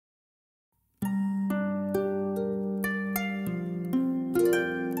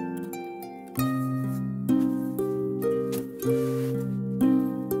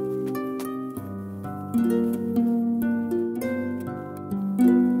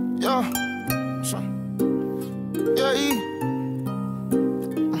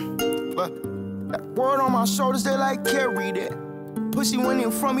But that word on my shoulders, they like carry that. Pussy went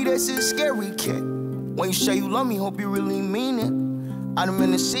in front me, that's a scary cat. When you say you love me, hope you really mean it. I done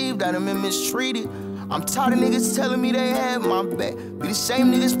been deceived, I done been mistreated. I'm tired of niggas telling me they had my back. Be the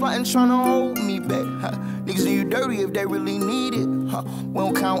same niggas plotting tryna hold me back. Niggas do you dirty if they really need it. We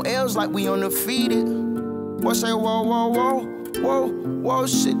don't count L's like we undefeated. Boy say whoa, whoa, whoa, whoa, whoa,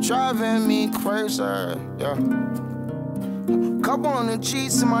 shit driving me crazy, yeah. Couple on the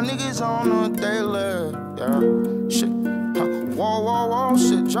cheats and my niggas on the daily, yeah. Shit, whoa, whoa, whoa,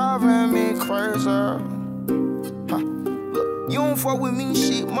 shit driving me crazy. Look, you don't fuck with me,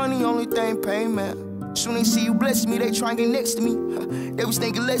 shit, money only thing payment. Soon they see you bless me, they try and get next to me. They was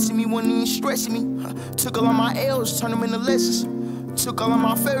thinking less of me, wasn't even stressing me. Took all of my L's, turned them into lessons. Took all of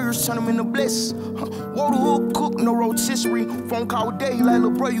my failures, turned them into blessings. Whoa, the hook cook, no rotisserie. Phone call with day, like,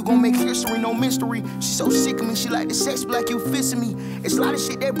 little bro, you gon' make history, no mystery. She so sick of me, she like the sex, but like you fixing me. It's a lot of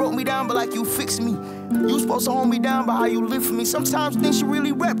shit that broke me down, but like you fixing me. You supposed to hold me down by how you live for me. Sometimes think she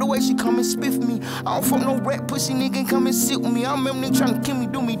really rap the way she come and spit for me. I don't fuck no rap pussy nigga and come and sit with me. I remember nigga trying to kill me,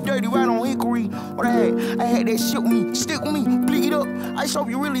 do me dirty right on Hickory. What I had that shit with me. Stick with me, bleed up. I just hope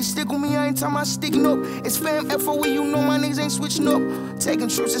you really stick with me. I ain't talking about sticking up. It's fam FOE, you know my niggas ain't switching up. Taking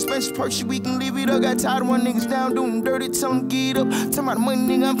trips, expensive purchase, we can leave it up. Got tired of one niggas down, doing dirty, tell them get up. Talking about the money,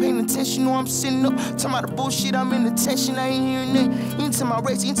 nigga, I'm paying attention, know I'm sitting up. Talking about the bullshit, I'm in attention, I ain't hearing that. You ain't to my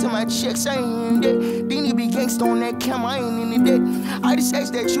rates, you ain't to my checks, I ain't hearing that. These niggas be gangsta on that camera, I ain't into that. I just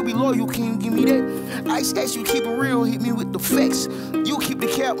ask that you be loyal, can you give me that? I just ask you keep it real, hit me with the facts. You keep the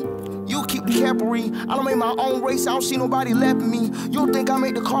cap. You keep the capery. I don't make my own race, I don't see nobody lapping me. You don't think I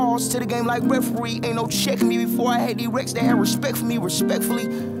make the calls to the game like referee. Ain't no checking me before I had these wrecks. They had respect for me, respectfully.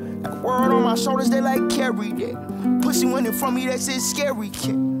 That word on my shoulders, they like carry that. Pussy went in front me, that's a scary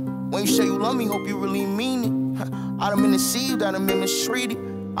kid. When you say you love me, hope you really mean it. I done been deceived, I done been mistreated.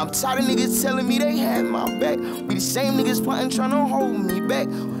 I'm tired of niggas telling me they had my back. Be the same niggas plotting tryna hold me back.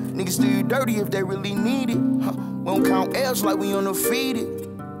 Niggas do you dirty if they really need it. We don't count L's like we undefeated.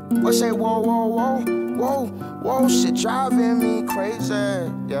 I say whoa, whoa, whoa, whoa, whoa, shit driving me crazy,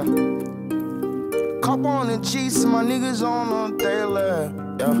 yeah. Couple on the G's and my niggas on the daily,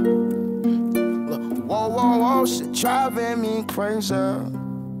 yeah. Look, whoa, whoa, whoa, shit driving me crazy.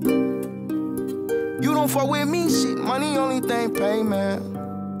 You don't fuck with me, shit, money only thing payment,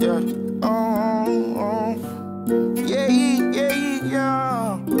 yeah. Yeah, yeah,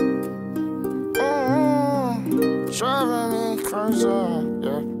 yeah. Driving me crazy.